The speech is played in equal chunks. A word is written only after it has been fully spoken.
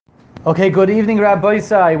Okay, good evening, Rabbi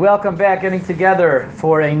Isai. Welcome back, getting together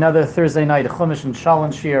for another Thursday night Chumash and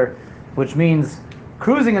Shalom Shir, which means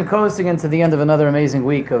cruising and coasting into the end of another amazing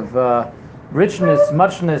week of richness,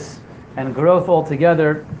 muchness, and growth all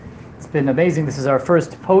together. It's been amazing. This is our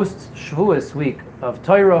first post-Shavuos week of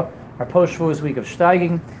Torah, our post-Shavuos week of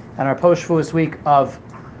Steiging, and our post-Shavuos week of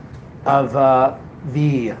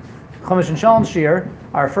the Chumash and Shalom Shir,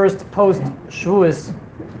 our first post-Shavuos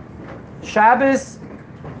Shabbos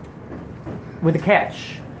with a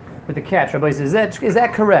catch. Rabbi says, is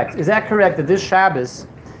that correct? Is that correct that this Shabbos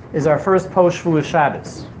is our first post-Shavuos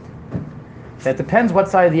Shabbos? That depends what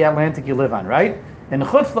side of the Atlantic you live on, right? In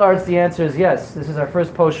Chutz La'aretz, the answer is yes. This is our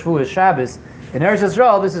first post-Shavuos Shabbos. In Eretz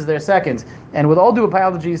Yisrael, this is their second. And with all due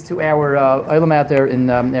apologies to our Olam out there,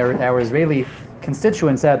 in our Israeli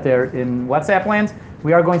constituents out there in WhatsApp land,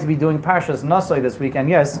 we are going to be doing Parshas Naso this week. And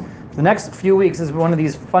yes, the next few weeks is one of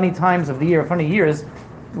these funny times of the year, funny years,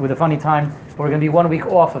 with a funny time. We're going to be 1 week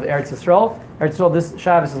off of Eretz Yisrael. Eretz Yisrael, this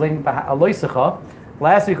Shabbos is laying Aloisecha.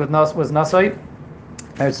 Last week was Nasoi.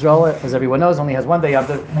 Eretz Yisrael, as everyone knows, only has one day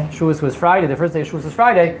after Shavuos was Friday. The first day of Shavuos was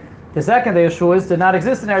Friday. The second day of Shavuos did not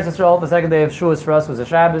exist in Eretz Yisrael. The second day of Shavuos for us was a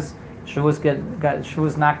Shabbos.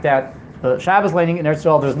 Shavuos knocked out the Shabbos laning in Eretz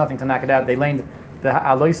Yisrael. There's nothing to knock it out. They laned the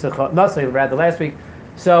Aloisecha, Nasoi, rather, last week.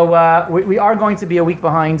 So we are going to be a week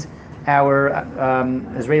behind our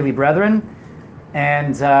Israeli brethren.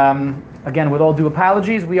 And again, with all due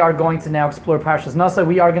apologies, we are going to now explore Parshas Naso.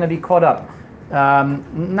 We are going to be caught up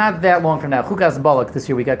not that long from now. Chukas Balak this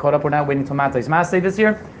year we got caught up. We're not waiting till Matais Masei this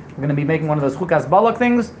year. We're going to be making one of those Chukas Balak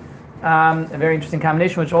things. A very interesting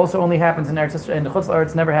combination, which also only happens in Eretz Yisrael. In the Chutz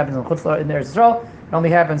La'aretz, never happens in Eretz Yisrael. It only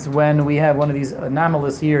happens when we have one of these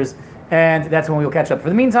anomalous years, and that's when we will catch up. For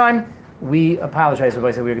the meantime, we apologize if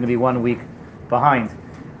I said we were going to be 1 week behind.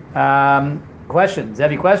 Question?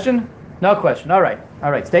 Zevi, question? No question. All right.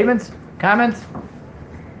 Statements? Comments?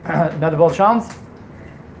 Another bold chance?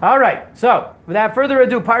 All right. So, without further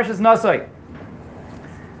ado, Parshas Naso.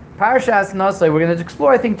 Parshas Naso. We're going to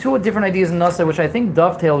explore, I think, two different ideas in Naso, which I think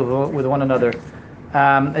dovetail with one another.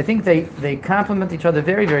 I think they complement each other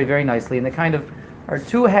very, very, very nicely, and they kind of are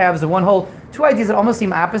two halves of one whole. Two ideas that almost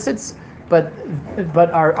seem opposites, but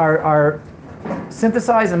are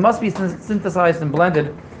synthesized and must be synthesized and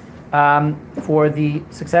blended for the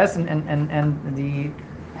success and the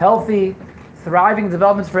healthy, thriving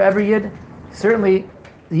developments for every Yid. Certainly,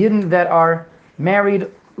 the Yidden that are married,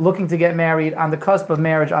 looking to get married, on the cusp of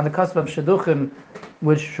marriage, on the cusp of Shidduchim,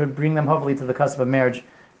 which should bring them hopefully to the cusp of marriage.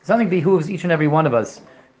 Something behooves each and every one of us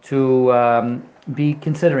to be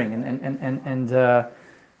considering and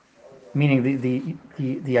meaning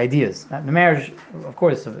the ideas. The marriage, of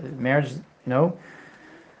course, marriage,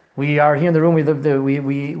 we are here in the room. We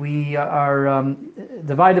are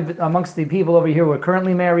divided amongst the people over here who are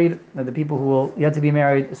currently married, and the people who will yet to be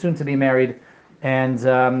married, soon to be married, and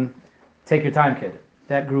take your time, kid.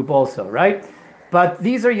 That group also, right? But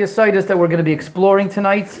these are Yesodis that we're going to be exploring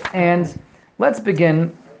tonight, and let's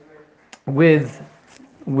begin with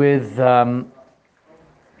a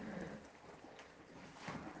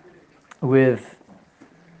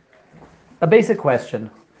basic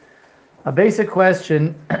question. In the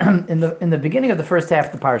beginning of the first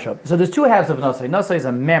half of the parsha. So there's two halves of Naso. Naso is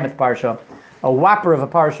a mammoth parsha, a whopper of a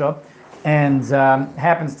parsha, and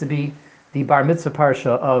happens to be the bar mitzvah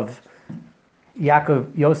parsha of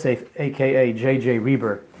Yaakov Yosef, aka J.J.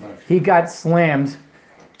 Reber. He got slammed.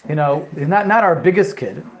 Not our biggest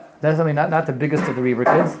kid. Definitely not the biggest of the Reber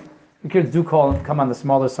kids. The kids do come on the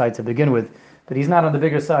smaller side to begin with, but he's not on the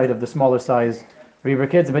bigger side of the smaller size Reber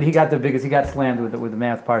kids. But he got the biggest. He got slammed with the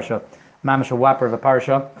mammoth parsha. Mamash, a whopper of a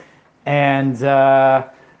parsha, and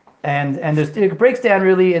it breaks down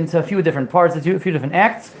really into a few different parts, a few different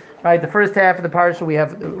acts. Right, the first half of the parsha we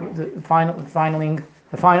have the final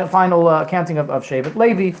accounting of Shevet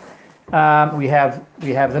Levi. We have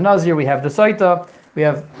the Nazir, we have the Soita, we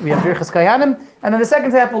have Birchas Kayanim, and then the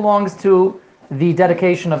second half belongs to the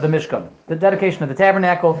dedication of the Mishkan, the dedication of the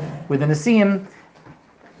tabernacle with the Nisim,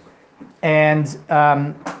 and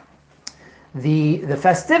the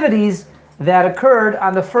festivities that occurred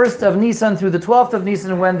on the 1st of Nisan through the 12th of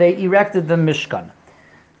Nisan when they erected the Mishkan.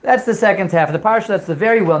 That's the second half of the parsha. That's the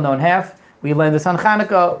very well-known half. We learn this on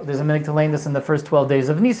Chanukah. There's a minute to learn this in the first 12 days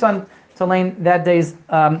of Nisan, to learn that day's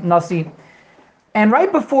Nasi. And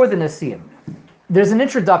right before the Nasiim, there's an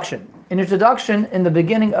introduction. An introduction in the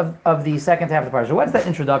beginning of the second half of the parsha. What's that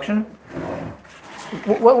introduction?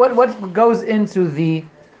 What goes into the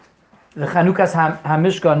Chanukas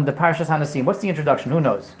HaMishkan, the Parshas HaNasim? What's the introduction? Who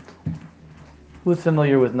knows? Who's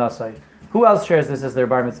familiar with Nasai? Who else shares this as their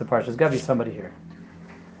bar mitzvah parsha? There's got to be somebody here.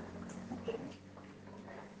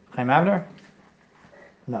 Chaim Avner?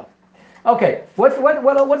 No. Okay, what's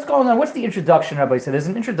going on? What's the introduction, Rabbi said? There's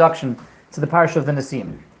an introduction to the Parsha of the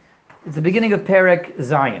Nesim. It's the beginning of Perek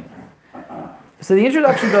Zion. So the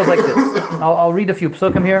introduction goes like this. I'll read a few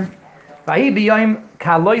psukim here. Vahi b'yayim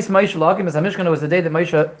kalois Moshe lakim, as Mishkan was the day that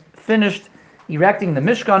Moshe finished erecting the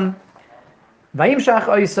Mishkan. Vayimshach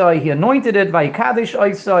oisai, he anointed it. Vayikadesh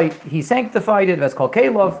oisai, he sanctified it. That's called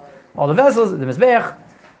Kelov. All the vessels, the Mizbech.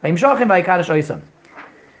 Vayimshachim vayikadesh oisai.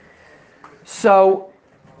 So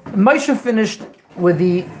Moshe finished with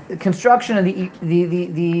the construction and the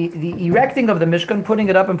erecting of the Mishkan, putting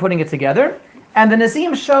it up and putting it together. And the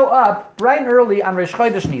Nesim show up bright and early on Rosh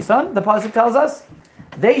Chodesh Nisan. The pasuk tells us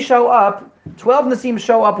they show up. 12 Nesim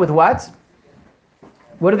show up with what?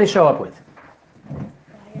 What do they show up with?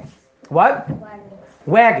 What?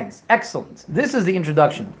 Wagons. Excellent. This is the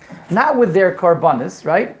introduction. Not with their karbanis,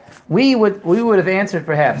 right? We would have answered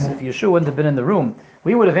perhaps if Yeshua wouldn't have been in the room.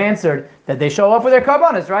 We would have answered that they show up with their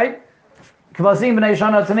karbanis, right? Kvasim b'nei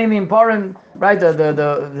shana tamimim parim, right?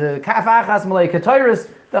 The kaf achas malei ketoris.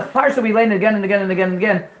 The parsha we learned again and again and again and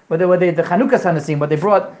again. But the Chanukah Sanasim, what they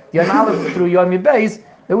brought Yom Aleph through Yom Yibbeis,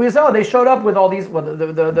 they showed up with all these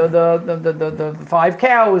the 5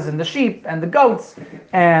 cows and the sheep and the goats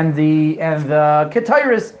and the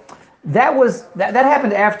ketoris. That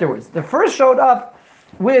happened afterwards. The first showed up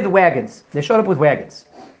with wagons. They showed up with wagons.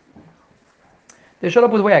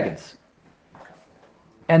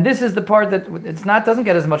 And this is the part that doesn't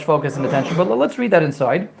get as much focus and attention, but let's read that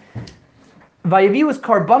inside. Vayavi was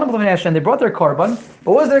karban of and they brought their karban.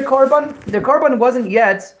 But what was their karban? Their karban wasn't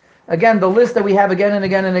yet, again, the list that we have again and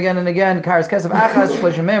again and again and again. Karas kesef achas,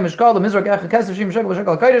 shleishim me'em, mishkal, the mizrak echad kesef, shim shekel,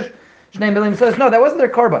 shekel kodesh, shnei milim says. No, that wasn't their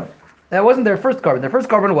karban. That wasn't their first karban. Their first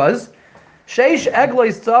karban was sheish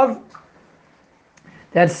eglois tzav.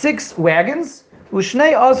 They had 6 wagons,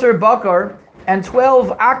 ushnei aser bakar, and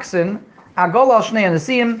 12 oxen, agol al shnei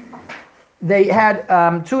nesim. They had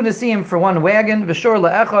 2 nesim for 1 wagon, v'shor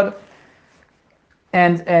le'echad.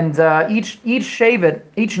 And each shevet,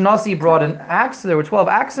 each nasi brought an axe. So there were 12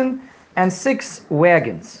 oxen and 6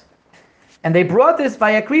 wagons, and they brought this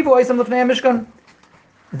by akrivu oisam lefnei mishkan.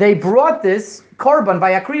 They brought this korban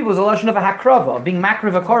by akrivu, was a lashon of a hakrava, of being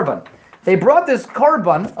makriv a korban. They brought this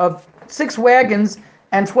korban of 6 wagons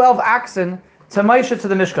and 12 oxen to Moshe to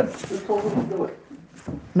the Mishkan. Who told them to do it?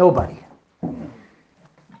 Nobody.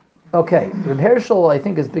 Okay, Reb Herschel, I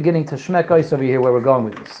think, is beginning to shmek ice over here where we're going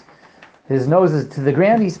with this. His nose is to the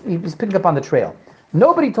ground. He's picking up on the trail.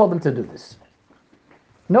 Nobody told them to do this.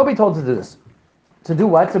 Nobody told them to do this. To do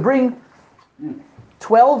what? To bring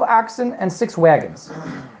 12 oxen and 6 wagons.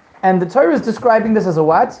 And the Torah is describing this as a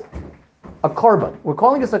what? A korban. We're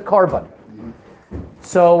calling this a korban.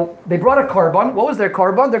 So they brought a korban. What was their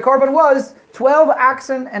korban? Their korban was 12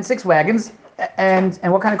 oxen and 6 wagons. And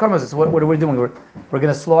what kind of korban was this? What are we doing? We're going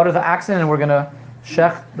to slaughter the oxen and we're going to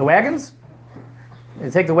shech the wagons? They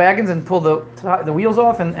take the wagons and pull the wheels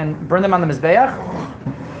off and burn them on the Mizbeach.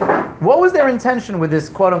 What was their intention with this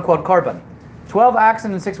quote-unquote korban? 12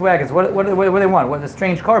 oxen and 6 wagons. What do they want? What a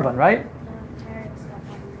strange korban, right?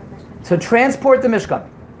 To transport the Mishkan.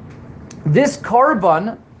 This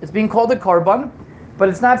korban is being called a korban, but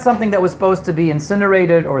it's not something that was supposed to be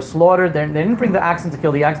incinerated or slaughtered. They didn't bring the oxen to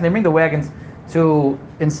kill the oxen. They bring the wagons to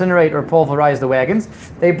incinerate or pulverize the wagons.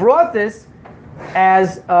 They brought this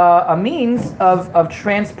as a means of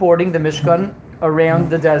transporting the Mishkan around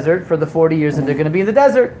the desert for the 40 years that they're going to be in the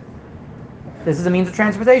desert. This is a means of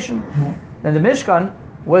transportation. And the Mishkan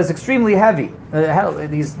was extremely heavy. They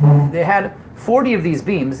had 40 of these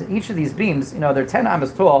beams. Each of these beams, they're 10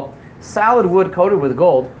 amas tall, solid wood coated with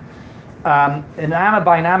gold, an amma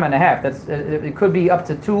by an amma and a half. It could be up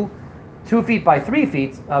to 2 feet by 3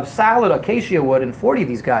 feet of solid acacia wood, and 40 of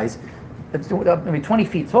these guys, 20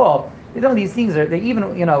 feet tall. These things are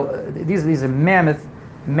these are mammoth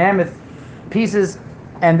pieces,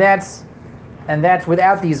 and that's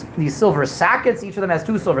without these silver sockets. Each of them has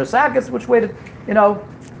 2 silver sockets, which weighed,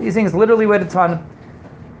 these things literally weighed a ton.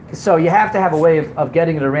 So you have to have a way of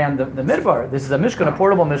getting it around the midbar. This is a mishkan, a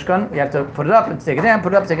portable mishkan. You have to put it up and take it down,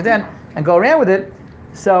 put it up, take it down, and go around with it.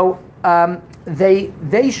 So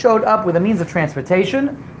they showed up with a means of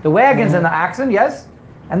transportation, the wagons and the oxen, yes,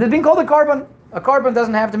 and they're being called a korban. A korban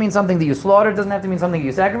doesn't have to mean something that you slaughter. It doesn't have to mean something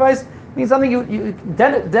you sacrifice. It means something you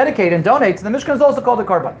dedicate and donate. So the Mishkan is also called a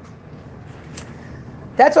korban.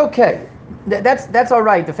 That's okay. That's all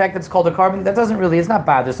right. The fact that it's called a korban, it's not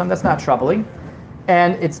bothersome. That's not troubling.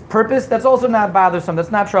 And its purpose, that's also not bothersome.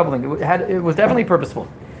 That's not troubling. It was definitely purposeful.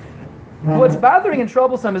 What's bothering and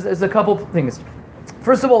troublesome is a couple things.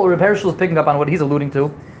 First of all, Reb Herschel is picking up on what he's alluding to,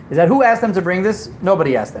 is that who asked them to bring this?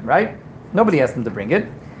 Nobody asked them, right? Nobody asked them to bring it.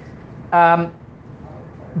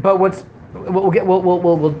 But we'll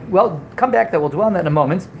come back. That we'll dwell on that in a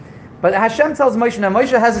moment. But Hashem tells Moshe. Now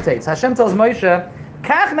Moshe hesitates. Hashem tells Moshe,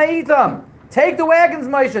 "Kach me'itam, take the wagons,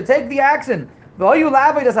 Moshe, take the oxen.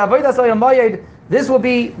 This will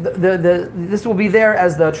be this will be there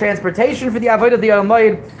as the transportation for the avodah of the Yom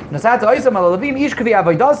Moed.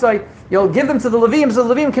 You'll give them to the Levim, so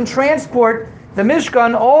the Levim can transport the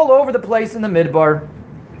Mishkan all over the place in the Midbar."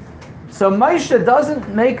 So Moshe doesn't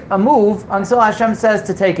make a move until Hashem says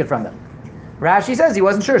to take it from them. Rashi says he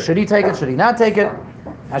wasn't sure. Should he take it? Should he not take it?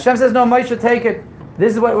 Hashem says, no, Moshe, take it.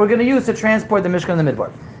 This is what we're going to use to transport the Mishkan in the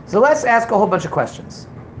Midbar. So let's ask a whole bunch of questions.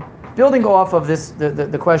 Building off of this,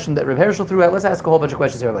 the question that Reb Hershel threw out, let's ask a whole bunch of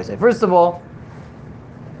questions here, everybody. First of all,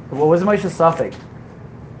 what was Moshe's suffix?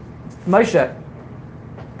 Moshe,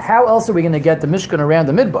 how else are we going to get the Mishkan around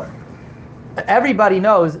the Midbar? Everybody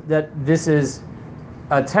knows that this is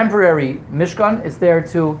a temporary Mishkan. It's there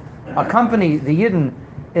to accompany the Yidden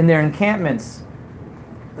in their encampments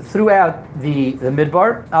throughout the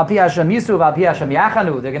Midbar. Al pi Hashem Yisuv, al pi Hashem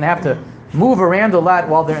Yachanu. They're going to have to move around a lot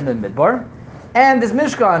while they're in the Midbar. And this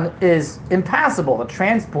Mishkan is impassable to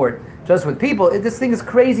transport just with people. This thing is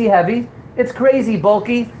crazy heavy. It's crazy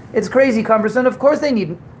bulky. It's crazy cumbersome. Of course they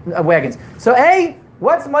need wagons. So A,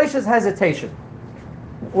 what's Moshe's hesitation?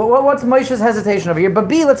 What's Moshe's hesitation over here? But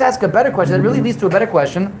B, let's ask a better question. That really leads to a better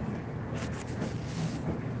question.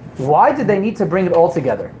 Why did they need to bring it all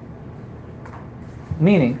together?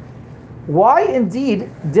 Meaning, why indeed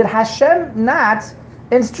did Hashem not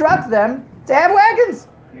instruct them to have wagons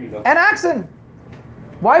and oxen?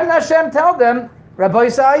 Why didn't Hashem tell them, Rabbi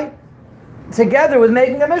Isai, together with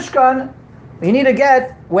making a Mishkan, you need to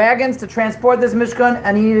get wagons to transport this Mishkan,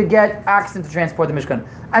 and you need to get oxen to transport the Mishkan.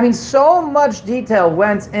 I mean, so much detail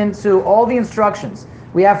went into all the instructions.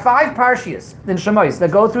 We have 5 Parshias in Shemais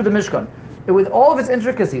that go through the Mishkan, with all of its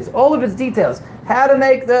intricacies, all of its details, how to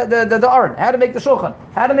make the Aron, how to make the Shulchan,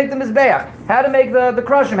 how to make the Mizbeach, how to make the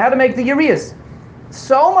Krushim, how to make the Urias.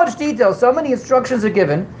 So much detail, so many instructions are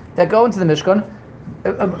given that go into the Mishkan.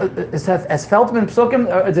 As Feldman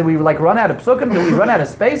Psukim, did we run out of Psukim? Did we run out of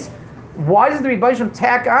space? Why does the Rebbe Shem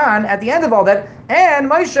tack on at the end of all that? And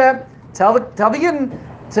Moshe, tell the Yidden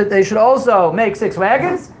they should also make 6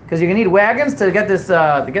 wagons, because you're going to need wagons to get this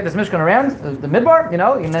Mishkan around the Midbar.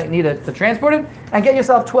 You need it to transport it, and get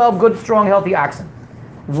yourself 12 good, strong, healthy oxen.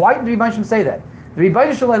 Why did the Rebbe Shem say that? The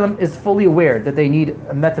Rebbe Shem is fully aware that they need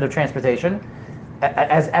a method of transportation.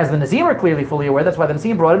 As the Nazim are clearly fully aware, that's why the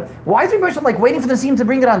Nazim brought it. Why is the Rebbe Shem waiting for the Nazim to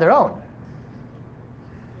bring it on their own?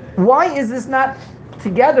 Why is this not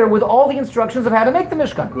together with all the instructions of how to make the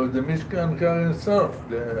Mishkan? Because the Mishkan carries itself,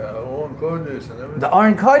 the Aron Kodesh and everything. The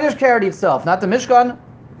Aron Kodesh carried itself, not the Mishkan,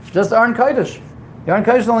 just the Aron Kodesh. The Aron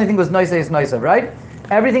Kodesh, the only thing was nice, right?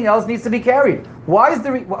 Everything else needs to be carried. Why is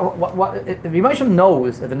the Rebbe Shem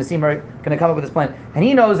knows that the Nasim are going to come up with this plan, and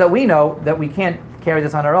he knows that we know that we can't carry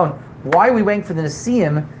this on our own. Why are we waiting for the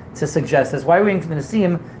Nasim to suggest this? Why are we waiting for the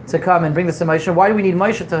Nasim to come and bring this to Moshe? Why do we need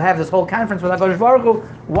Moshe to have this whole conference with HaKadosh Baruch Hu?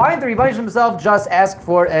 Why didn't the Rebbe Shem himself just ask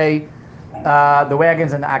for the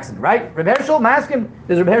wagons and the oxen? Right? Reb Hershel, Maskim,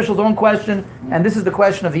 this is Reb Hershel's own question, and this is the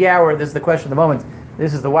question of the hour. This is the question of the moment.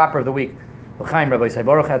 This is the whopper of the week. What's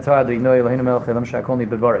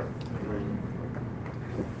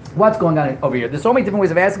going on over here? There's so many different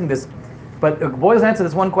ways of asking this, but it boils down to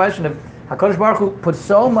this one question of HaKadosh Baruch Hu put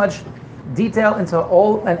so much detail into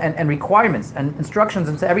all and requirements and instructions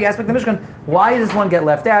into every aspect of the Mishkan. Why does one get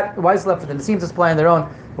left out? Why is it left for the Nasim to supply on their own?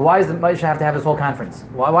 Why does the Moshe have to have this whole conference?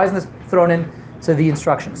 Why isn't this thrown in to the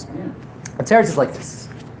instructions? A teretz is like this.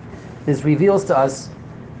 This reveals to us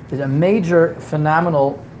a major,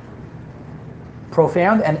 phenomenal,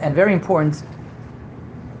 profound, and very important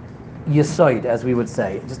yisoid, as we would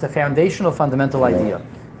say. Just a foundational, fundamental idea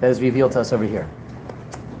that is revealed to us over here.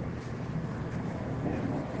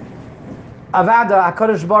 Avada,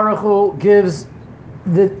 HaKadosh Baruch Hu gives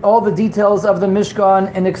all the details of the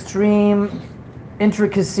Mishkan in extreme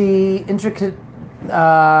intricate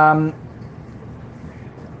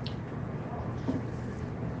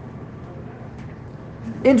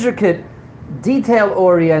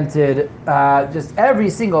detail-oriented, just every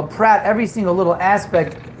single prat, every single little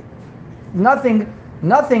aspect. Nothing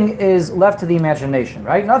is left to the imagination,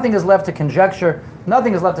 right? Nothing is left to conjecture.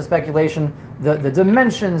 Nothing is left to speculation. The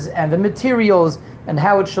dimensions and the materials and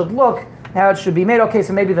how it should look, how it should be made. Okay,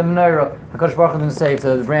 so maybe the menorah, HaKadosh Baruch Hu didn't say if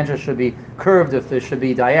the branches should be curved, if they should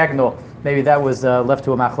be diagonal. Maybe that was left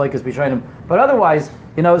to a machlokes between them. But otherwise,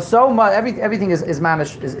 so much, everything is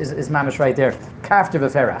mamish right there. Kafter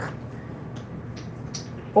v'ferach.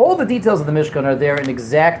 All the details of the Mishkan are there in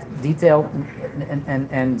exact detail,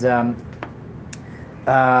 and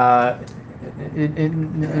uh,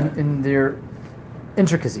 in their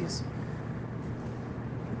intricacies.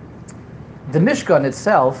 The Mishkan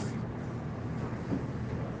itself,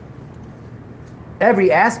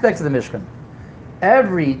 every aspect of the Mishkan,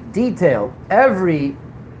 every detail, every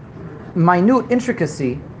minute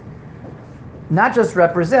intricacy, not just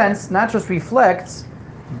represents, not just reflects,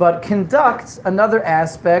 but conducts another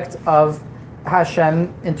aspect of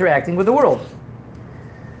Hashem interacting with the world.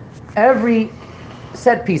 Every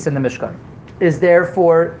set piece in the Mishkan is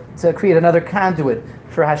therefore to create another conduit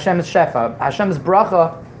for Hashem's Shefa. Hashem's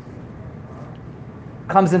bracha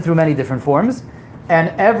comes in through many different forms, and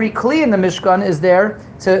every kli in the Mishkan is there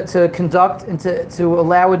to conduct and to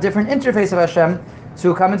allow a different interface of Hashem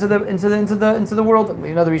to come into the world.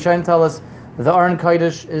 You know, the Rishonim tell us the Aron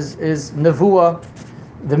Kodesh is Nevuah,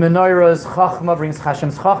 the Menorah is Chachma, brings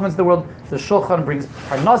Hashem's Chachma into the world, the Shulchan brings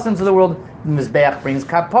Parnas into the world, the Mizbeach brings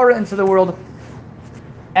Kapara into the world,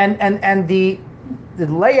 and the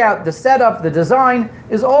layout, the setup, the design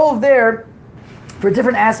is all there for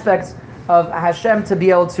different aspects of Hashem to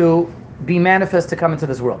be able to be manifest, to come into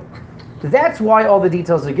this world. That's why all the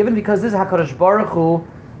details are given, because this is HaKadosh Baruch Hu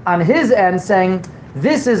on his end saying,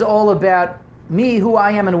 this is all about me, who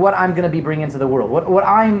I am, and what I'm going to be bringing into the world, what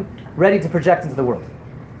I'm ready to project into the world.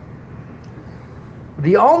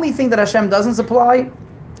 The only thing that Hashem doesn't supply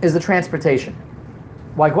is the transportation.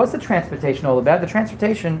 Like, what's the transportation all about? The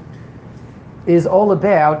transportation is all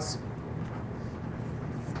about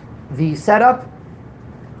the setup,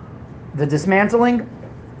 the dismantling,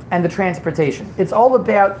 and the transportation. It's all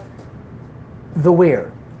about the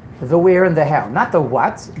where and the how, not the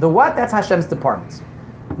what. The what, that's Hashem's department.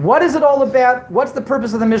 What is it all about? What's the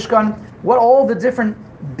purpose of the Mishkan? What all the different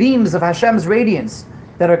beams of Hashem's radiance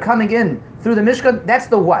that are coming in through the Mishkan? That's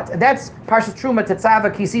the what. And that's Parshas Truma,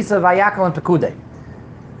 Tetzava, Kisisa, Vayakal, and Pekudei.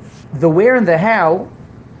 The where and the how,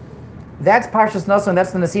 that's Parshas Naso, and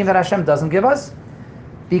that's the Nasim that Hashem doesn't give us.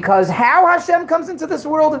 Because how Hashem comes into this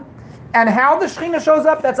world and how the Shekhinah shows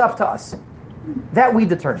up, that's up to us. That we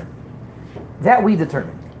determine.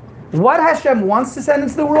 What Hashem wants to send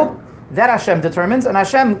into the world, that Hashem determines, and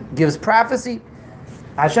Hashem gives prophecy.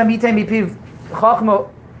 Hashem yitem mipiv chachma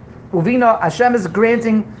uvina. Hashem is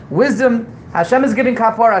granting wisdom. Hashem is giving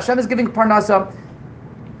kapar. Hashem is giving parnasa.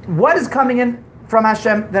 What is coming in from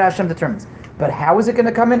Hashem, that Hashem determines. But how is it going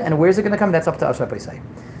to come in, and where is it going to come? That's up to us, Rabbi say.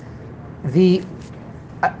 The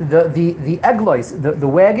eglois, the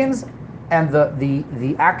wagons, and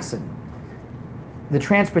the oxen, the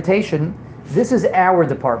transportation. This is our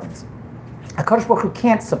department. HaKadosh Baruch Hu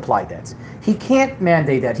can't supply that. He can't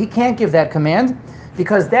mandate that. He can't give that command,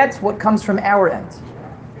 because that's what comes from our end.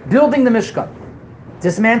 Building the Mishkan,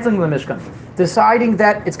 dismantling the Mishkan, deciding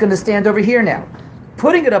that it's going to stand over here now,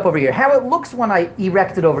 putting it up over here, how it looks when I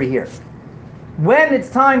erect it over here. When it's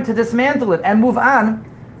time to dismantle it and move on,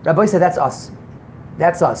 Rabbi said, that's us.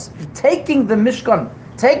 That's us. Taking the Mishkan,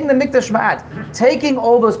 taking the Mikdash Ma'at, taking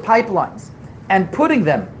all those pipelines and putting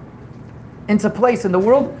them into place in the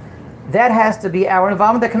world, that has to be our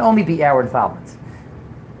involvement. That can only be our involvement.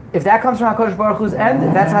 If that comes from HaKadosh Baruch Hu's end,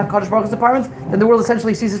 if that's HaKadosh Baruch Hu's department, then the world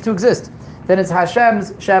essentially ceases to exist. Then it's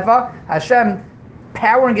Hashem's Shefa, Hashem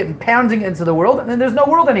powering it and pounding it into the world, and then there's no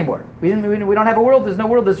world anymore. We don't have a world, there's no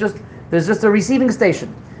world, there's just a receiving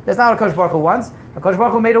station. That's not what HaKadosh Baruch Hu wants. HaKadosh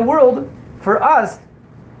Baruch Hu made a world for us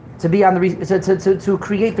to be on the to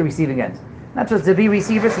create the receiving end. Not just to be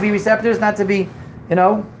receivers, to be receptors, not to be,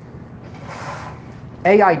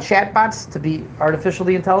 AI chatbots, to be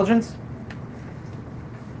artificially intelligent.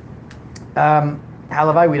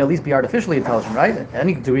 Halavai, we'd at least be artificially intelligent, right?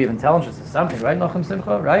 Any degree of intelligence is something, right? Nochem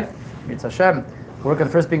Simcha, right? It's Hashem. We're working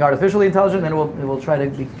first being artificially intelligent, then we'll try to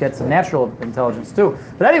get some natural intelligence too.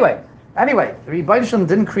 But anyway, the Rebbeinu Shalom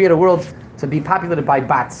didn't create a world to be populated by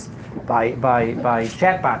bots, by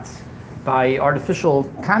chatbots, by artificial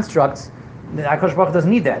constructs. HaKadosh Baruch Hu doesn't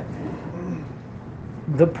need that.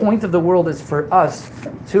 The point of the world is for us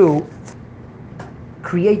to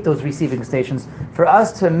create those receiving stations, for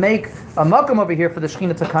us to make a makom over here for the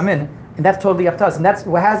Shekhinah to come in, and that's totally up to us. And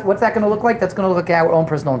what's that going to look like? That's going to look like our own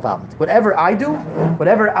personal involvement. Whatever I do,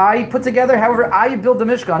 whatever I put together, however I build the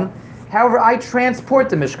Mishkan, however I transport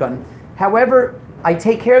the Mishkan, however I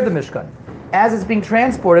take care of the Mishkan, as it's being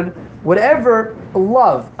transported, whatever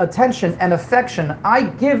love, attention, and affection I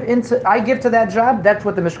give to that job, that's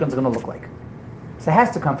what the Mishkan is going to look like. So it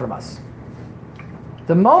has to come from us.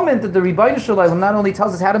 The moment that the Rebbeinu Shalom not only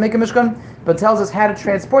tells us how to make a Mishkan, but tells us how to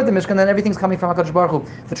transport the Mishkan, then everything's coming from HaKadosh Baruch Hu.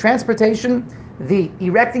 The transportation, the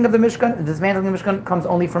erecting of the Mishkan, the dismantling of the Mishkan comes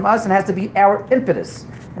only from us, and has to be our impetus.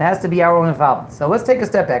 It has to be our own involvement. So let's take a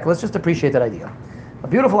step back. Let's just appreciate that idea. A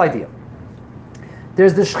beautiful idea.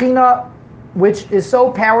 There's the Shekhinah, which is so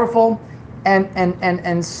powerful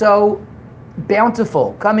and so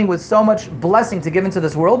bountiful, coming with so much blessing to give into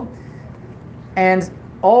this world. And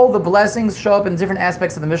all the blessings show up in different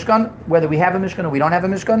aspects of the Mishkan, whether we have a Mishkan or we don't have a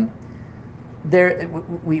Mishkan.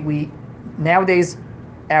 We nowadays,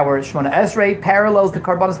 our Shemona Esrei parallels the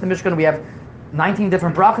Karbanos of the Mishkan. We have 19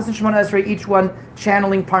 different brachas in Shemona Esrei, each one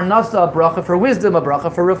channeling Parnasa, a bracha for wisdom, a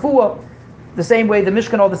bracha for refuah. The same way the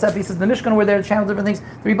Mishkan, all the set pieces in the Mishkan were there to channel different things.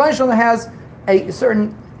 The Rebbeinu Shalom has a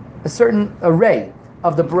certain array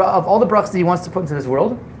of all the brachas that he wants to put into this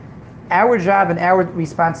world. Our job and our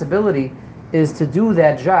responsibility is to do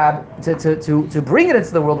that job, to bring it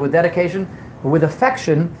into the world with dedication, with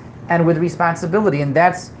affection, and with responsibility. And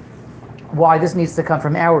that's why this needs to come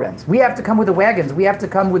from our end. We have to come with the wagons. We have to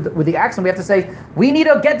come with the action. We have to say, we need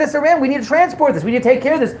to get this around. We need to transport this. We need to take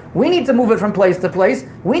care of this. We need to move it from place to place.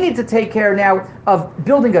 We need to take care now of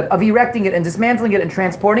building it, of erecting it, and dismantling it, and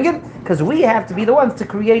transporting it, because we have to be the ones to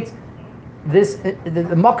create this,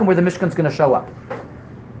 the makom where the Mishkan is going to show up.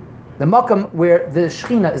 The makom where the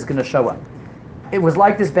Shekhinah is going to show up. It was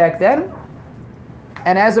like this back then,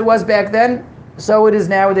 and as it was back then, so it is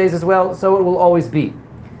nowadays as well, so it will always be.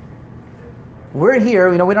 We're here,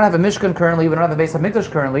 we don't have a Mishkan currently, we don't have a Beis HaMikdash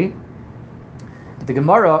currently. The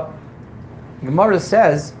Gemara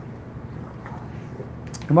says,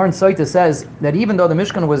 Gemara in Soita says, that even though the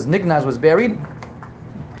Mishkan was Nignaz, was buried,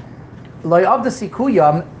 Loi of the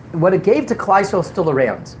Sikuyam, what it gave to Klai Yisrael is still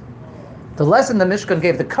around. The lesson the Mishkan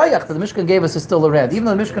gave, the Kayach that the Mishkan gave us is still around. Even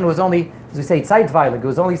though the Mishkan was only, as we say, Zeitweilig, it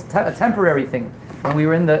was only a temporary thing. When we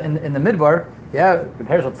were in the Midbar,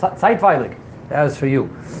 Zeitweilig. That was for you.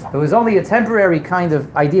 It was only a temporary kind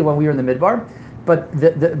of idea when we were in the Midbar, but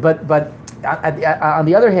on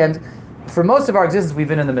the other hand, for most of our existence, we've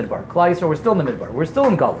been in the Midbar. Klai Yisrael, we're still in the Midbar. We're still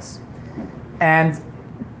in Galus. And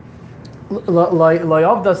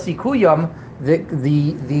Loyavda Sikuyam,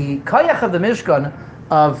 the Kayach of the Mishkan,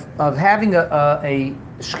 of having a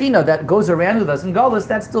Shekhinah that goes around with us in Galus,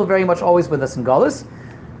 that's still very much always with us in Galus.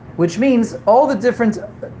 Which means all the different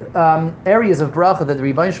areas of bracha that the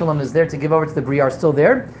Rebbeinu Shalom is there to give over to the Bria are still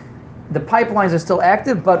there. The pipelines are still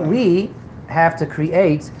active, but we have to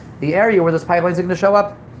create the area where those pipelines are going to show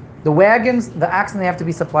up. The wagons, the oxen, they have to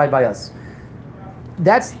be supplied by us.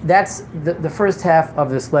 That's the first half of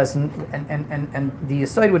this lesson, and the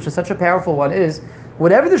aside, which is such a powerful one, is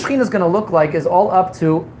whatever the Shekhinah is going to look like is all up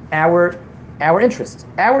to our interest.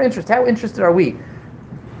 Our interest. How interested are we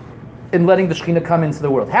in letting the Shekhinah come into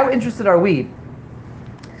the world? How interested are we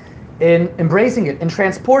in embracing it, in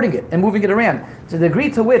transporting it, and moving it around? To the degree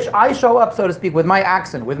to which I show up, so to speak, with my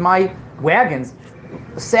oxen, with my wagons,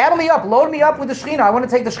 saddle me up, load me up with the Shekhinah. I want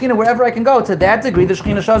to take the Shekhinah wherever I can go. To that degree, the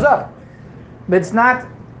Shekhinah shows up. But it's not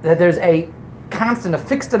that there's a constant, a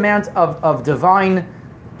fixed amount of divine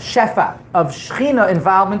shefa, of Shekhinah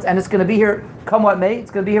involvement, and it's going to be here, come what may.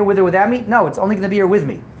 It's going to be here with or without me. No, it's only going to be here with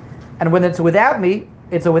me. And when it's without me,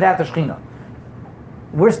 it's without the Shekhinah.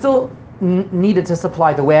 We're still needed to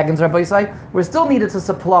supply the wagons, Rabbi Yisai. We're still needed to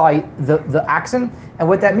supply the oxen. And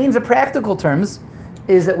what that means in practical terms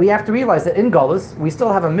is that we have to realize that in Golus, we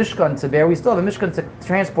still have a Mishkan to bear. We still have a Mishkan to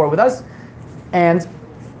transport with us. And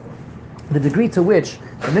the degree to which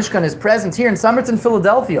the Mishkan is present here in Somerton,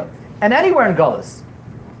 Philadelphia, and anywhere in Golus.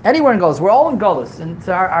 Anywhere in Golus. We're all in Golus. And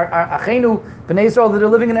to our Achenu, B'nai Yisrael, that are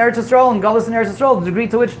living in Eretz Yisrael, and Golus in Eretz Yisrael, the degree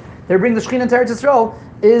to which they bring the Shekhinah to Eretz Yisrael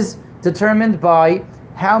is determined by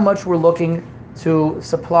how much we're looking to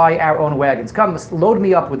supply our own wagons. Come, load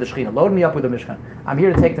me up with the Shekhinah. Load me up with the Mishkan. I'm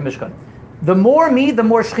here to take the Mishkan. The more me, the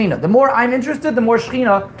more Shekhinah. The more I'm interested, the more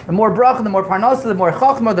Shekhinah, the more bracha, the more parnasa, the more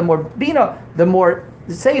chachma, the more bina, the more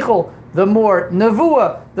seichel, the more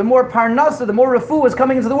nevuah, the more parnasa, the more refuah is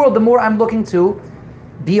coming into the world, the more I'm looking to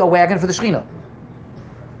be a wagon for the Shekhinah.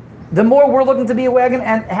 The more we're looking to be a wagon,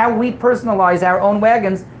 and how we personalize our own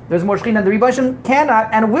wagons, there's more Shekhinah. The Rebbeinu cannot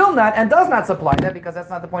and will not and does not supply that, because that's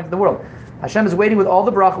not the point of the world. Hashem is waiting with all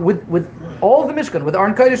the bracha, with all of the Mishkan, with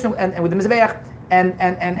Aron Kodesh and with the Mizbeach and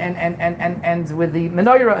with the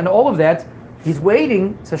Menorah and all of that. He's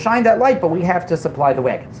waiting to shine that light, but we have to supply the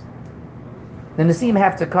wagons. The Nesim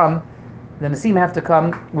have to come. The Nesim have to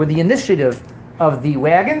come with the initiative of the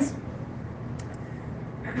wagons,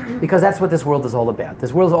 because that's what this world is all about.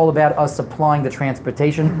 This world is all about us supplying the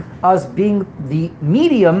transportation, us being the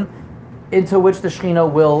medium into which the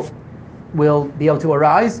Shekhinah will be able to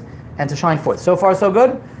arise and to shine forth. So far, so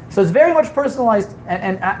good. So it's very much personalized,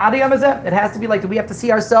 and Adiyam is it has to be like that. We have to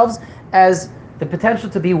see ourselves as the potential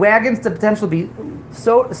to be wagons, the potential to be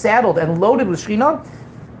so saddled and loaded with Shekhinah,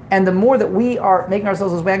 And the more that we are making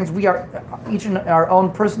ourselves as wagons, we are each in our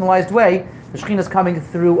own personalized way, the Shekhinah is coming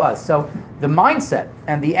through us. So the mindset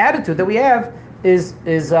and the attitude that we have is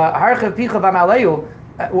Harchev Picha V'Amaleyu.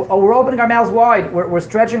 We're opening our mouths wide. We're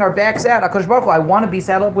stretching our backs out. HaKadosh Baruch Hu, I want to be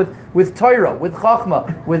saddled up with Torah, with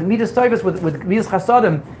Chachma, with Midas Tovos, with Midas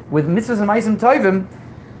Chasadim, with Mitzvahs and Ma'asim Tovim.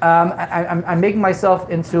 I'm making myself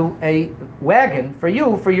into a wagon for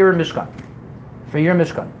you, for your Mishkan. For your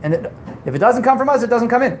Mishkan. And if it doesn't come from us, it doesn't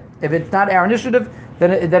come in. If it's not our initiative,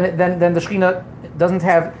 then the Shekhinah doesn't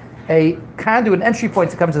have a conduit, an entry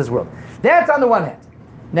point to come to this world. That's on the one hand.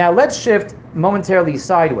 Now let's shift momentarily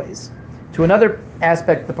sideways to another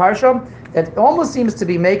aspect of the parsha that almost seems to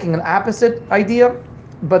be making an opposite idea,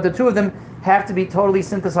 but the two of them have to be totally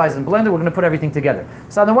synthesized and blended. We're going to put everything together.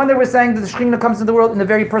 So on the one that we're saying that the Shekhinah comes into the world in a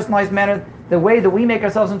very personalized manner, the way that we make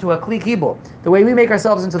ourselves into a kli kibul, the way we make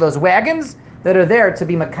ourselves into those wagons that are there to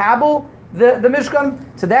be makabel, the Mishkan,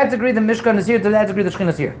 to that degree the Mishkan is here, to that degree the Shekhinah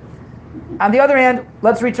is here. On the other hand,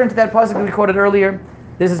 let's return to that pasuk that we quoted earlier.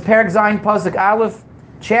 This is Perek Zayin, pasuk Aleph,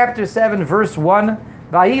 chapter 7, verse 1.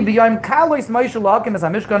 It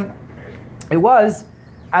was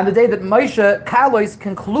on the day that Moshe Kalois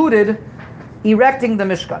concluded erecting the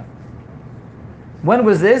Mishkan. When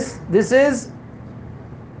was this? This is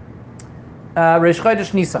Reish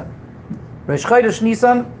Chodesh Nisan. Reish Chodesh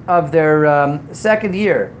Nisan of their second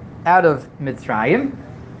year out of Mitzrayim.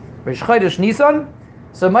 Reish Chodesh Nisan.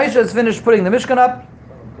 So Moshe has finished putting the Mishkan up.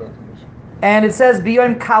 And it says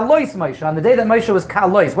B'yom Kalois Moshe, on the day that Moshe was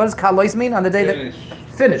Kalois. What does Kalois mean? On the day that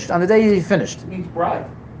finished. On the day he finished. It means bride.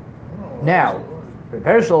 Now, Reb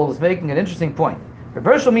Hershel is making an interesting point. Reb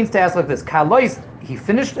Hershel means to ask like this: Kalois, he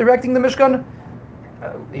finished erecting the Mishkan.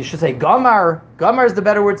 You should say Gamar. Gamar is the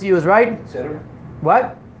better word to use, right? Etc.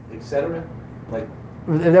 What? Etc. Like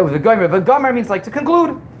That was the Gamar, but Gamar means like to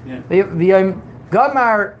conclude. Yeah. The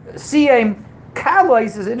Gamar Siyem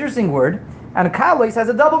Kalois is an interesting word, and Kalois has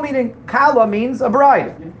a double meaning. Kala means a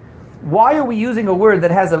bride. Yeah. Why are we using a word that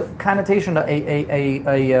has a connotation,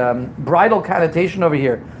 a bridal connotation over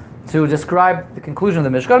here, to describe the conclusion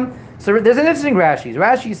of the Mishkan? So there's an interesting Rashi.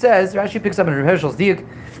 Rashi picks up in Reb Hershel's diuk.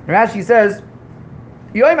 And Rashi says,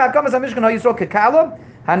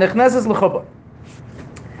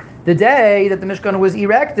 the day that the Mishkan was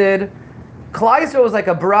erected, Klal Yisrael was like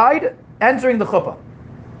a bride entering the chuppah.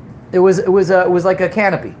 It was like a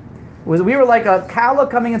canopy. We were like a kala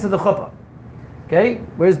coming into the chuppah. Okay,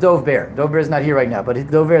 where's Dov Bear? Dov Bear is not here right now, but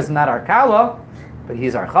Dov Bear is not our kala, but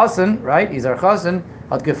he's our chassan, right? He's our chassan.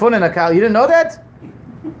 At gefunden a kala. You didn't know that?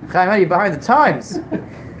 Chaim, you're behind the times.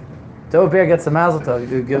 Dov Bear gets a mazel tov.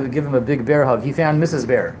 Give him a big bear hug. He found Mrs.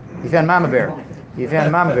 Bear. He found Mama Bear. He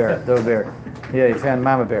found Mama Bear. Dov Bear. Yeah, he found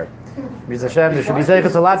Mama Bear. Miz Hashem, there should be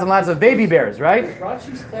zeichus to lots and lots of baby bears, right? Was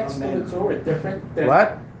Rashi's text of the Torah different?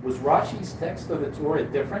 What? Was Rashi's text of the Torah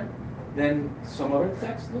different than some other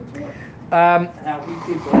text of the Torah? How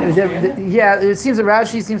he keeps understanding? Yeah, it seems that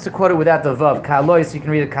Rashi seems to quote it without the vav. Kalois, you can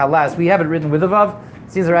read it kalas. We have it written with the vav.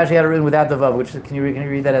 It seems that Rashi had it written without the vav, which can you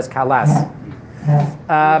read that as kalas?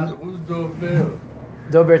 Who's Dov Bear?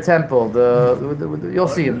 Dober Temple. You'll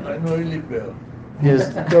see him. I know Eli Bear.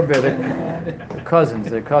 Yes, Dober. They're cousins.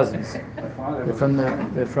 They're cousins. They're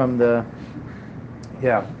from the.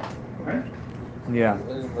 Yeah. Yeah.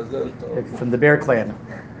 Mazel tov. From the Bear Clan.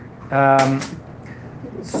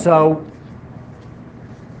 So,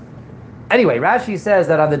 anyway, Rashi says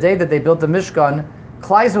that on the day that they built the Mishkan,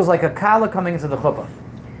 Klal Yisrael was like a kala coming into the chuppah.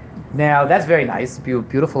 Now, that's very nice,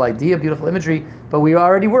 beautiful idea, beautiful imagery, but we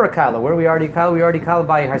already were a kala. Were we already kala? We already kala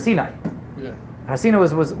by Har Sinai. Yeah. Har Sinai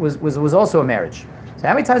was also a marriage. So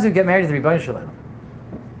how many times do we get married to the Rebbeinu Shalom?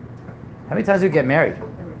 How many times do we get married?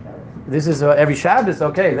 This is every Shabbos?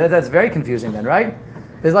 Okay, that's very confusing then, right?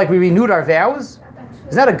 It's like we renewed our vows.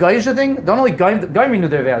 Is that a Geisha thing? Don't only Goyim renew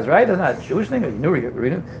their vows, right? That's not a Jewish thing.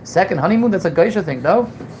 Renew. Second honeymoon, that's a Geisha thing, no?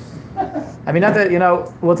 I mean, not that,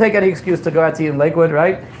 we'll take any excuse to go out to eat in Lakewood,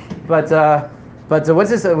 right? But what's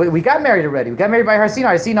this? We got married already. We got married by Har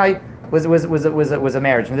Sinai. Har Sinai was a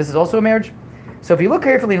marriage. And this is also a marriage. So if you look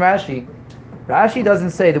carefully in Rashi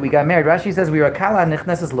doesn't say that we got married. Rashi says we were a kala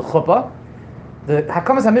nechneses l'chuppah. The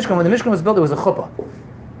Hakamas HaMishkan, when the Mishkan was built, it was a chuppah.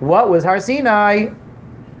 What was Har Sinai?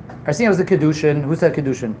 Har Sinai was the Kedushin. Who said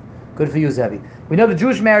Kedushin? Good for you, Zevi. We know the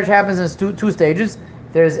Jewish marriage happens in two stages.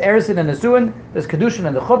 There's Erusin and Nisuin. There's Kedushin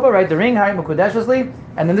and the Chuppah, right? The ring, Hayim Mekudeshesli.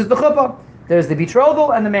 And then there's the Chuppah. There's the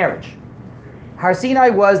betrothal and the marriage. Har Sinai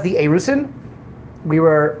was the Erusin. We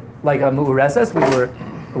were like a Mu'ureses.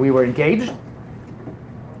 We were engaged.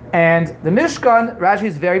 And the Mishkan, Rashi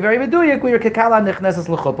is very, very meduyik. We were Kekala Nechneses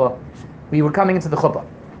L'Chuppah. We were coming into the Chuppah.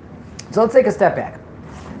 So let's take a step back.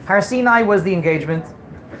 Har Sinai was the engagement.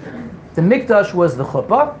 The mikdash was the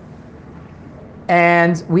chuppah.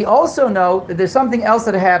 And we also know that there's something else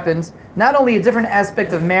that happens. Not only a different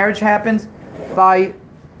aspect of marriage happens by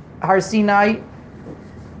Har Sinai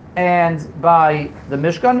and by the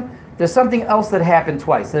Mishkan, there's something else that happened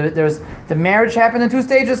twice. There's the marriage happened in 2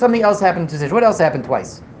 stages, something else happened in 2 stages. What else happened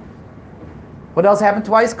twice? What else happened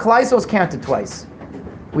twice? Klal Yisrael was counted twice.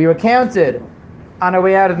 We were counted on our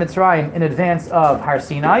way out of Mitzrayim in advance of Har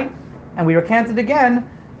Sinai, and we were counted again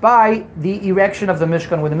by the erection of the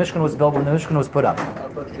Mishkan, when the Mishkan was built, when the Mishkan was put up.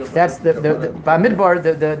 That's the Bamidbar,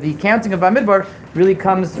 the counting of Bamidbar really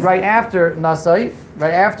comes right after Naso,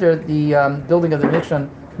 right after the building of the Mishkan,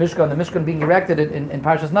 the Mishkan being erected in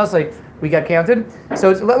Parshas Naso, we got counted. So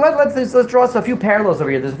let's draw us a few parallels over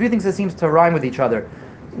here. There's a few things that seems to rhyme with each other.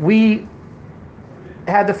 We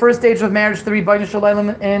had the first stage of marriage, 3 B'nai Shalom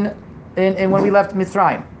in when we left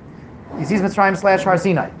Mitzrayim. You see Mitzrayim / Har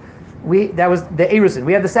Sinai. That was the Erusin.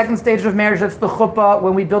 We had the second stage of marriage, that's the chuppah,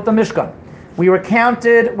 when we built the Mishkan. We were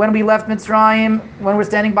counted when we left Mitzrayim, when we're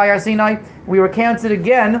standing by Har Sinai. We were counted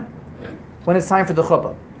again when it's time for the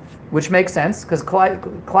chuppah, which makes sense, because Klal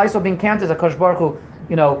Yisrael being counted as a Kosh Baruch Hu,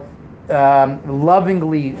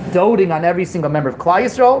 lovingly doting on every single member of Klal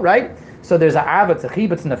Yisrael, right? So there's a avat, a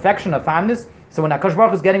chibutz, an affection, a fondness. So when Kosh Baruch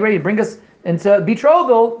Hu is getting ready to bring us into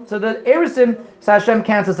betrothal, to the Erusin, so Hashem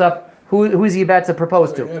counts us up. Who is he about to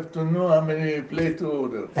propose to? You have to know how many plates to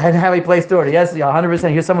order. And how many plates to order. Yes,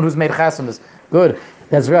 100%. Here's someone who's made chasanas. Good.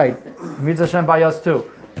 That's right. Mitzvah Hashem by us too.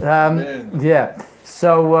 Yeah.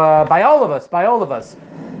 So by all of us.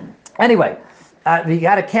 Anyway, you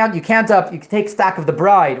got to count. You count up. You take stock of the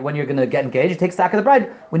bride when you're going to get engaged. You take stock of the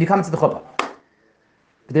bride when you come into the chuppah. But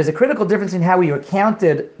there's a critical difference in how we were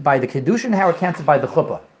counted by the kedusha and how we're counted by the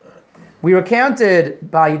chuppah. We were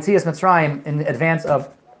counted by Yitzias Mitzrayim in advance of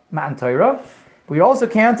Matan Torah. We also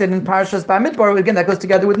counted in Parshas Bamidbar. Again, that goes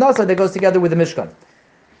together with Naso. That goes together with the Mishkan.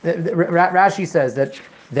 Rashi says that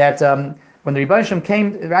when the Rebbeinu Shem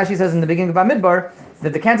came, Rashi says in the beginning of Bamidbar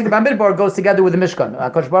that the counting of Bamidbar goes together with the Mishkan.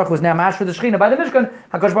 HaKadosh Baruch Hu is now master the Shechina by the Mishkan.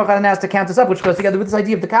 HaKadosh Baruch Hu has to count us up, which goes together with this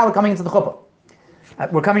idea of the Kala coming into the Chuppah.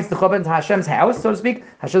 We're coming to the Chuppah, into Hashem's house, so to speak.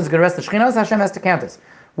 Hashem's going to rest the Shechina, so Hashem has to count us.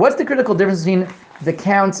 What's the critical difference between the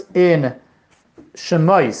count in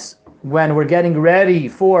Shemois, when we're getting ready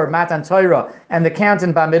for Matan Torah, and the count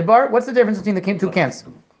in Bamidbar? What's the difference between the 2 counts?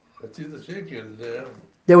 The shekel there.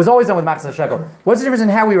 There was always done with Machzor Shekel. What's the difference in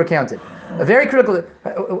how we were counted? A very critical.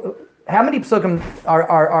 How many psukim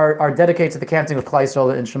are dedicated to the counting of Klal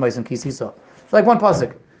Yisrael in Shemais and Kisisa? It's like one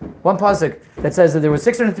pasuk that says that there were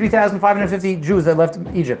 603,550 Jews that left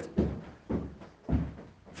Egypt.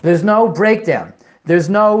 There's no breakdown. There's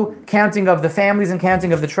no counting of the families and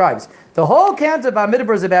counting of the tribes. The whole count of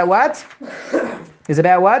Bamidbar is about what?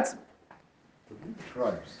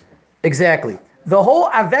 Tribes. Exactly. The whole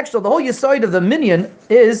avekshel, the whole yisoid of the minyan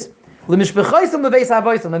is l'mishbechaisam leveis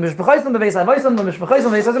havoisam, l'mishbechaisam leveis havoisam, l'mishbechaisam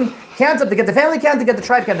leveis havoisam. Count up to get the family count, to get the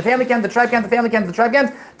tribe count, the family count, the tribe count, the family count, the tribe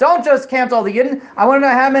count. Don't just count all the yidden. I want to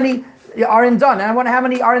know how many are in done, and I want to know how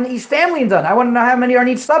many are in each family in done. I want to know how many are in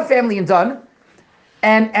each sub-family in done,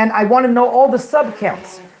 and I want to know all the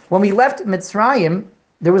sub-counts. When we left Mitzrayim,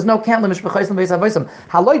 there was no count l'mishbechaisam leveis havoisam.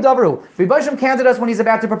 Haloi davru. Rebbeinu Shem counted us when he's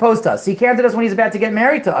about to propose to us. He counted us when he's about to get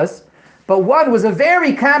married to us. But one was a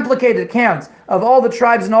very complicated count of all the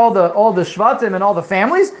tribes and all the shvatim and all the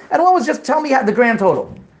families, and one was just tell me the grand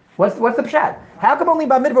total. What's the pshat? How come only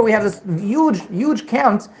by Midbar we have this huge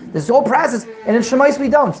count, this whole process, and in Shemais we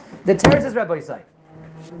don't? The Teretz is Rabbi Yisai.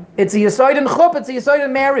 It's a Yisoid in Chup, it's a Yisoid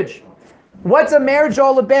in marriage. What's a marriage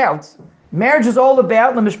all about? Marriage is all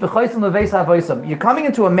about l'mishbechaisam leveis havoisam. You're coming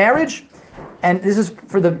into a marriage, and this is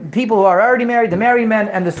for the people who are already married, the married men,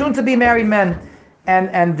 and the soon-to-be married men,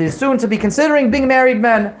 and the soon-to-be considering being married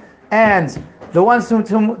men, and the ones to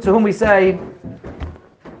whom we say,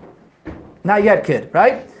 not yet, kid,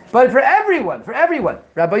 right? But for everyone,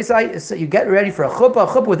 Rabbi Yisai, you get ready for a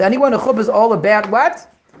chuppah with anyone. A chuppah is all about what?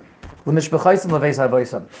 L'mishbechaisam leveis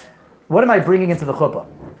havoisam. What am I bringing into the chuppah?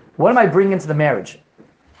 What am I bringing into the marriage?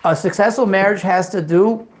 A successful marriage has to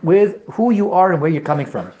do with who you are and where you're coming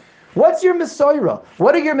from. What's your mesorah?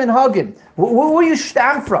 What are your minhagim? Where you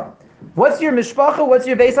stam from? What's your mishpacha? What's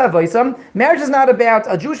your beis havoisam? Marriage is not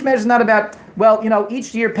about, a Jewish marriage is not about,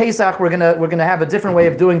 each year Pesach we're gonna have a different way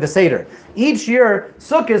of doing the Seder. Each year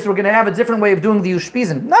Sukkot we're gonna have a different way of doing the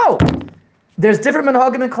Ushpizin. No! There's different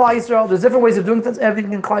minhagim in Klal Yisrael, there's different ways of doing things,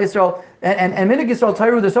 everything in Klal Yisrael, and Minig Yisrael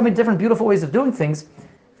Torah, there's so many different beautiful ways of doing things.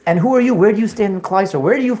 And who are you? Where do you stand in Klal Yisrael?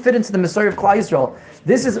 Where do you fit into the Messiah of Klal Yisrael?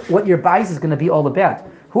 This is what your bias is going to be all about.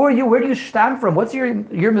 Who are you? Where do you stam from? What's your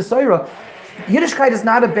Messiah? Yiddishkeit is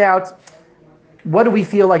not about what do we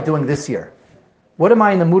feel like doing this year. what am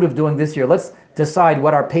I in the mood of doing this year? Let's decide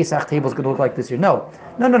what our Pesach table is going to look like this year. No.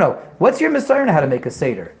 What's your Messiah on how to make a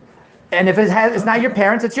Seder? And if it's not your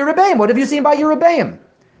parents, it's your Rebbeim. What have you seen by your Rebbeim?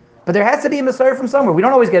 But there has to be a Messiah from somewhere. We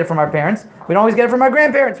don't always get it from our parents. We don't always get it from our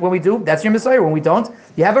grandparents. When we do, that's your Messiah. When we don't,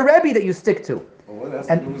 you have a Rebbe that you stick to. Well, what has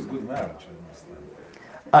to do with good marriage?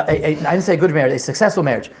 I didn't say good marriage, a successful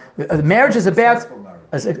marriage. Marriage is about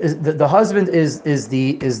the husband is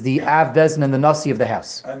the Av Bezin and the Nasi of the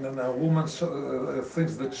house. And then a woman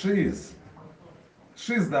thinks that she's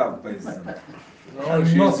the Av Bezin.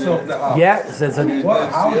 And Nasi of the house. Yeah,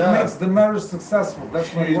 How it makes the marriage successful?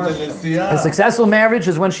 That's my question. a successful marriage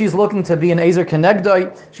is when she's looking to be an Ezer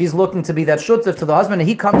Kenegdoi. She's looking to be that shutef to the husband, and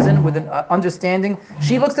he comes in with an understanding.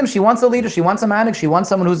 She looks at him. She wants a leader. She wants a manik. She wants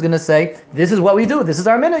someone who's going to say, "This is what we do. This is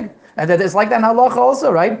our minig." And that it's like that in halacha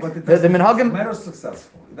also, right? But it the doesn't make minhagim. marriage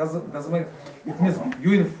successful. It doesn't make. It means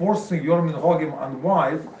you enforcing your minhagim on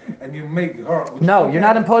wife, and you make her. No, you're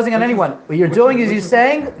not imposing on anyone. What you're doing is you're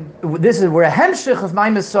saying, we're a hemshich of my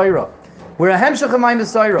Messiah. We're a hemshich of my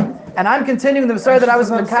Messiah. And I'm continuing the Messiah that I was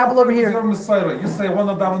in the Kabul over here. Your Messiah. You say one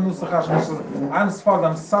of them, I'm sfarad,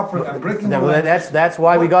 I'm suffering, I'm breaking. That's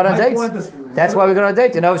why we got on dates. That's why we got on a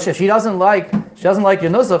date. You know, she doesn't like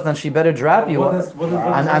your nusach, then she better drop you on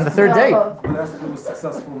the third date. What has to do with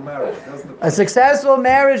successful marriage? A successful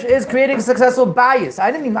marriage is creating a successful bias.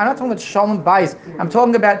 I'm not talking about shalom bias. I'm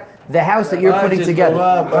talking about the house that you're putting together.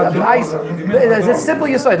 It's a simple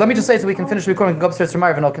yesod. Let me just say so we can finish recording and go upstairs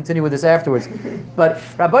tomorrow, and I'll continue with this afterwards. But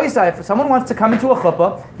Rabbi Yisai, if someone wants to come into a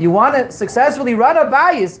chuppah, you want to successfully run a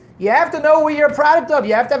bias, you have to know where you're a product of.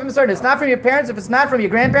 You have to have a Messiah. It's not from your parents. If it's not from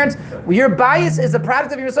your grandparents, your bias is a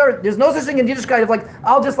product of your Messiah. There's no such thing in Yiddishkeit of like,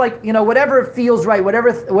 I'll just like, whatever feels right,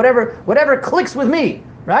 whatever clicks with me,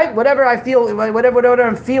 right? Whatever I feel, whatever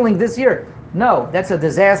I'm feeling this year. No, that's a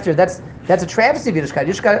disaster. That's a travesty of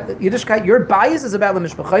Yiddishkeit. Your bias is about the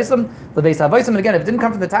mishpachaisim, the beis havaisim. And again, if it didn't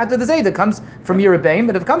come from the Tata, the Zayd, it comes from your Rebbeim.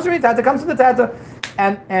 But if it comes from your Tata, it comes from the Tata.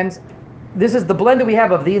 And this is the blend that we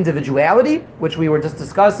have of the individuality, which we were just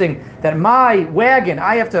discussing, that my wagon,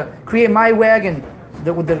 I have to create my wagon,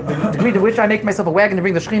 the degree to which I make myself a wagon to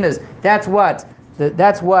bring the Shekhinah is, that's what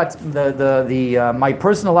my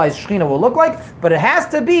personalized Shekhinah will look like, but it has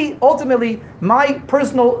to be ultimately my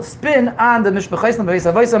personal spin on the Mishpachaisim, Beis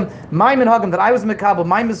Havaisim, my minhagim that I was Mekabel,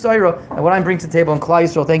 my Messiah, and what I'm bringing to the table in Klal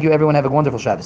Yisrael. Thank you, everyone. Have a wonderful Shabbos.